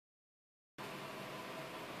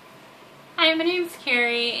Hi, my name's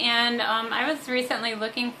Carrie, and I was recently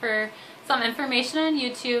looking for some information on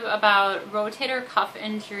YouTube about rotator cuff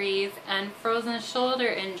injuries and frozen shoulder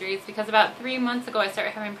injuries because about 3 months ago I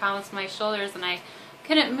started having problems with my shoulders and I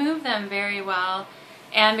couldn't move them very well.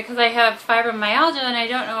 And because I have fibromyalgia and I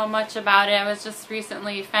don't know much about it, I was just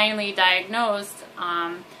recently finally diagnosed.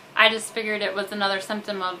 I just figured it was another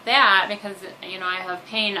symptom of that because, you know, I have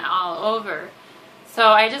pain all over. So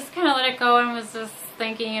I just kind of let it go and was just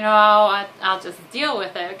thinking, you know, I'll just deal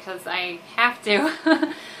with it because I have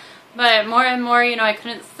to. But more and more, you know, I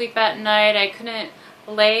couldn't sleep at night. I couldn't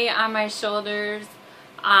lay on my shoulders.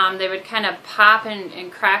 They would kind of pop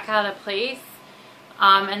and crack out of place.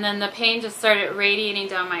 And then the pain just started radiating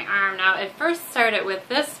down my arm. Now, it first started with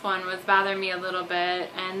this one was bothering me a little bit,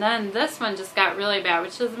 and then this one just got really bad,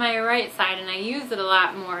 which is my right side, and I use it a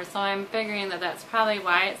lot more, so I'm figuring that that's probably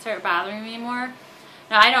why it started bothering me more.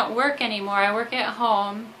 Now, I don't work anymore. I work at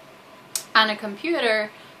home on a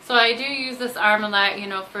computer, so I do use this arm a lot, you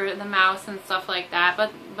know, for the mouse and stuff like that,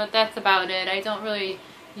 but that's about it. I don't really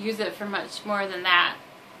use it for much more than that.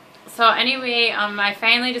 So anyway, I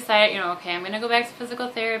finally decided, you know, okay, I'm going to go back to physical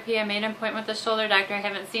therapy. I made an appointment with the shoulder doctor. I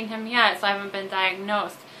haven't seen him yet, so I haven't been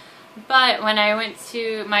diagnosed. But when I went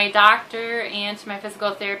to my doctor and to my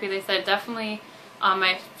physical therapy, they said definitely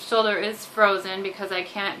my shoulder is frozen because I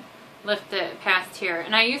can't lift it past here.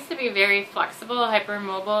 And I used to be very flexible,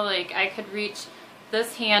 hypermobile. Like, I could reach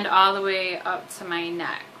this hand all the way up to my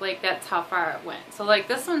neck. Like, that's how far it went. So, like,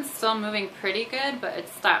 this one's still moving pretty good, but it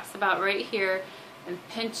stops about right here and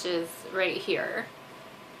pinches right here,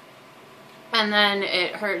 and then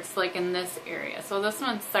it hurts like in this area. So this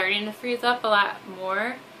one's starting to freeze up a lot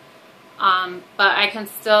more, but I can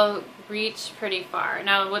still reach pretty far.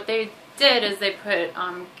 Now what they did is they put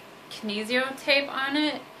Kinesio tape on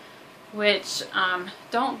it, which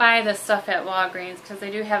don't buy this stuff at Walgreens because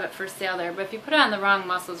they do have it for sale there, but if you put it on the wrong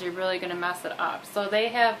muscles you're really going to mess it up. So they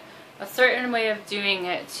have a certain way of doing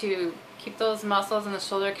it to keep those muscles in the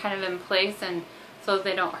shoulder kind of in place and so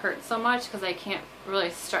they don't hurt so much because I can't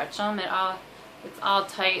really stretch them. It's all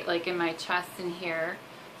tight like in my chest and here.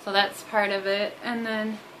 So that's part of it. And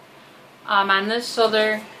then on this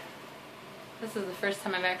shoulder, this is the first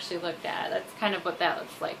time I've actually looked at it. That's kind of what that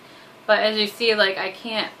looks like. But as you see, like, I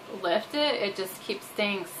can't lift it. It just keeps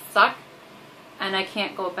staying stuck and I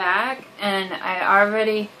can't go back. And I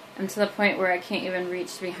already am to the point where I can't even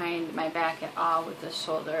reach behind my back at all with this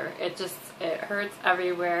shoulder. It hurts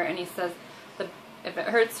everywhere. And he says, if it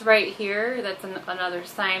hurts right here, that's another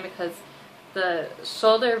sign because the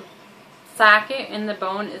shoulder socket in the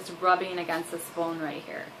bone is rubbing against this bone right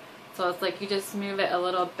here. So it's like you just move it a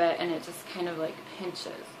little bit and it just kind of like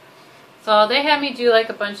pinches. So they had me do like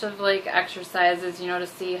a bunch of like exercises, you know, to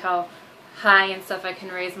see how high and stuff I can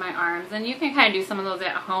raise my arms. And you can kind of do some of those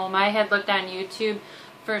at home. I had looked on YouTube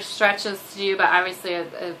for stretches to do, but obviously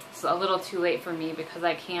it's a little too late for me because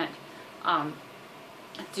I can't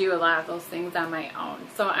do a lot of those things on my own.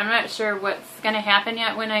 So I'm not sure what's going to happen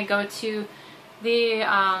yet when I go to the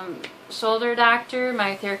shoulder doctor.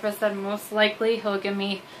 My therapist said most likely he'll give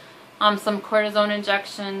me some cortisone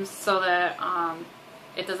injections so that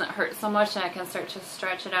it doesn't hurt so much and I can start to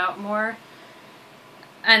stretch it out more.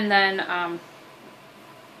 And then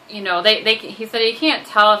you know, he said he can't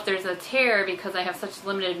tell if there's a tear because I have such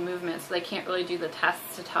limited movement, so they can't really do the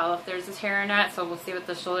tests to tell if there's a tear or not. So we'll see what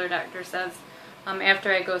the shoulder doctor says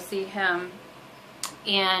after I go see him.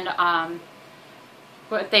 And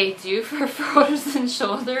what they do for frozen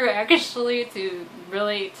shoulder actually to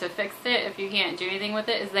fix it if you can't do anything with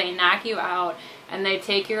it is they knock you out and they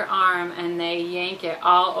take your arm and they yank it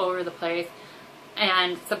all over the place,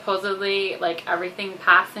 and supposedly like everything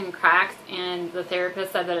pops and cracks, and the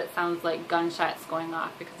therapist said that it sounds like gunshots going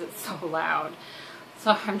off because it's so loud.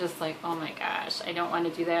 So I'm just like, oh my gosh, I don't want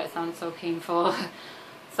to do that. It sounds so painful.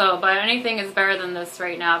 So, but anything is better than this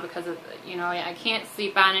right now because, you know, I can't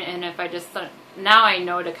sleep on it, and if I just, now I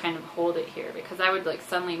know to kind of hold it here because I would like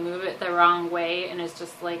suddenly move it the wrong way and it's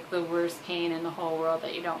just like the worst pain in the whole world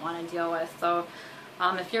that you don't want to deal with. So,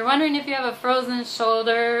 if you're wondering if you have a frozen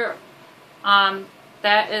shoulder,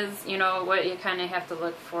 that is, you know, what you kind of have to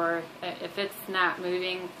look for. If it's not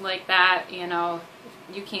moving like that, you know,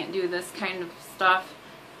 you can't do this kind of stuff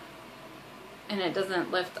and it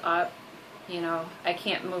doesn't lift up. You know, I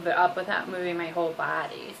can't move it up without moving my whole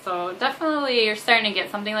body. So definitely you're starting to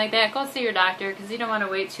get something like that, go see your doctor because you don't want to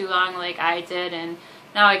wait too long like I did, and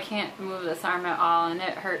now I can't move this arm at all and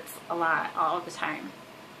it hurts a lot all the time.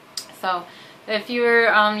 So if you're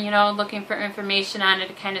you know, looking for information on it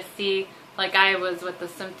to kind of see like I was what the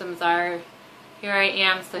symptoms are, here I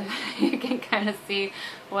am so you can kind of see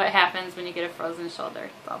what happens when you get a frozen shoulder.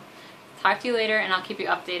 So Talk to you later, and I'll keep you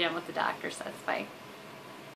updated on what the doctor says. Bye.